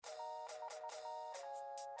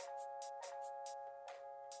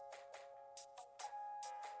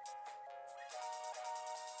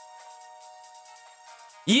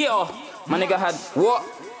Yeah, my nigga had what?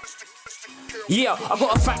 Yeah, I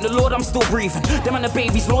gotta thank the Lord I'm still breathing. Them and the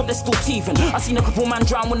babies, Lord, they're still teething. I seen a couple man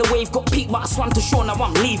drown when the wave got peaked, but I swam to shore, now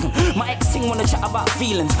I'm leaving. My ex-ting wanna chat about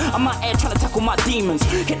feelings. I'm out here trying to tackle my demons.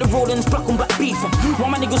 Hit the road and it's black on black beefing.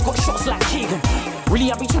 While my niggas got shots like Keegan. Really,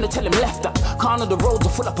 I be trying to tell him left that. Can't know the roads are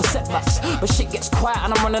full up of setbacks. But shit gets quiet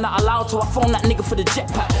and I'm running out of loud, so I phone that nigga for the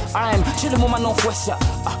jetpack. I am chilling with my Northwest yacht.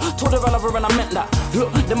 Told her I love her and I meant that.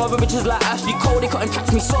 Look, them other bitches like Ashley Cole, they couldn't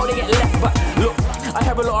catch me, so they get left back. Look, I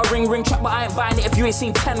hear a lot of ring track, but I ain't buying it if you ain't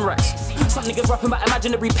seen 10 racks. Some niggas rapping about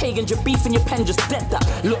imaginary pagans, your beef and your pen just dead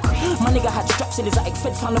that. Look, my nigga had straps in his attic,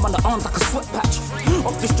 fed found him on the arms like a sweat patch.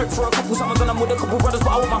 Off the strip for a couple summers and I'm with a couple brothers,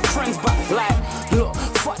 but I want my friends back. Like, look,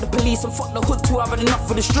 fuck the police and fuck the hood too, I've had enough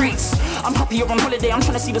for the streets. I'm happy you're on holiday, I'm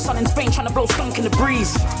trying to see the sun in Spain, trying to blow skunk in the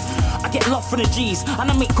breeze. I get love for the G's, and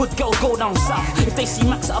I make good girls go down south. If they see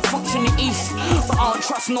Maxsta, I function in the east. But I don't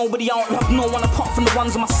trust nobody, I don't love no one apart from the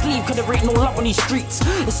ones on my sleeve, cause there ain't no love on these streets.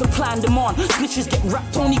 It's supply and demand, snitches get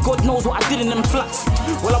wrapped, only God knows what I did in them flats.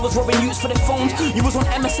 While I was robbing youths for their phones, you was on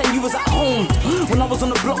MSN, you was at home. When I was on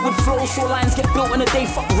the block with flows, saw lines get built in a day,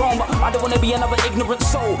 fuck wrong. But I don't wanna be another ignorant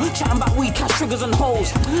soul, chatting about weed, cash, triggers and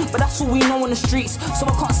hoes. But that's all we know in the streets, so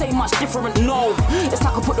I can't say much different, no. It's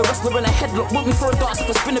like I put the wrestler in a headlock, book me for a dance, I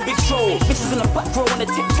can spin a big show. Bitches in the back row on the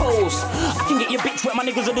tiptoes. I can get your bitch wet, my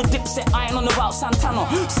niggas are the dipset. I ain't on about Santana.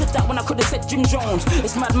 Said that when I could've said Jim Jones.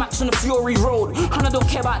 It's Mad Max on the Fury Road, and I don't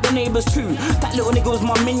care about the neighbours too. That little nigga was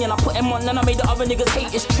my minion, I put him on, then I made the other niggas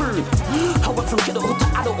hate, it's true. I went from kidhood to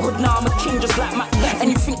adulthood, now I'm a king just like Mac. And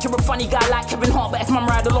you think you're a funny guy like Kevin Hart, but if man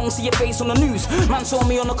ride along, see your face on the news. Man saw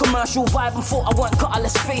me on a commercial vibe and thought I weren't gutter,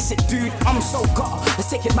 let's face it dude, I'm so gutter. Let's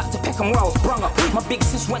take it back to Peckham where I was brung up. My big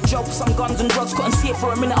sis went jail for some guns and drugs, couldn't see it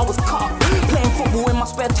for a minute, I was cut up. Playing football in my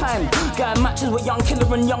spare time, going matches with Young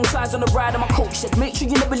Killer and Young Size on the ride, and my coach said make sure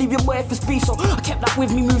you never leave your boy if it's beef, so I kept that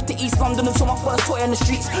with me, moved to East London and saw my first toy on the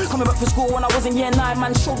streets. Coming back from school when I was in year 9,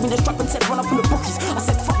 man showed me the strap and said run up in the bookies. I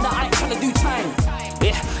said fuck that, I ain't trying to do time.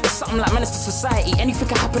 Yeah, it's something like menace to society, anything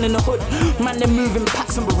can happen in the hood. Man, they're moving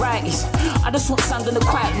packs and varieties. I just want sand on the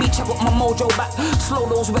quiet beach, I got my mojo back. Slow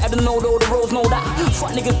those, better than know though, the roads know that.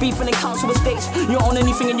 Fuck niggas beefing in council estates. You don't own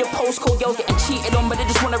anything in your postcode, girls getting cheated on, but they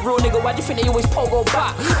just want a real nigga. Why do you think they always pogo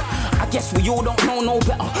back? I guess we all don't know no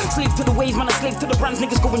better. Slave to the waves, man, a slave to the brands.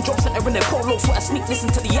 Niggas going job center in their polos, so I sneak listen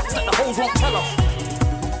to the acts that the hoes won't tell us.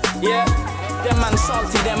 Yeah, them man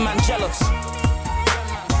salty, them man jealous.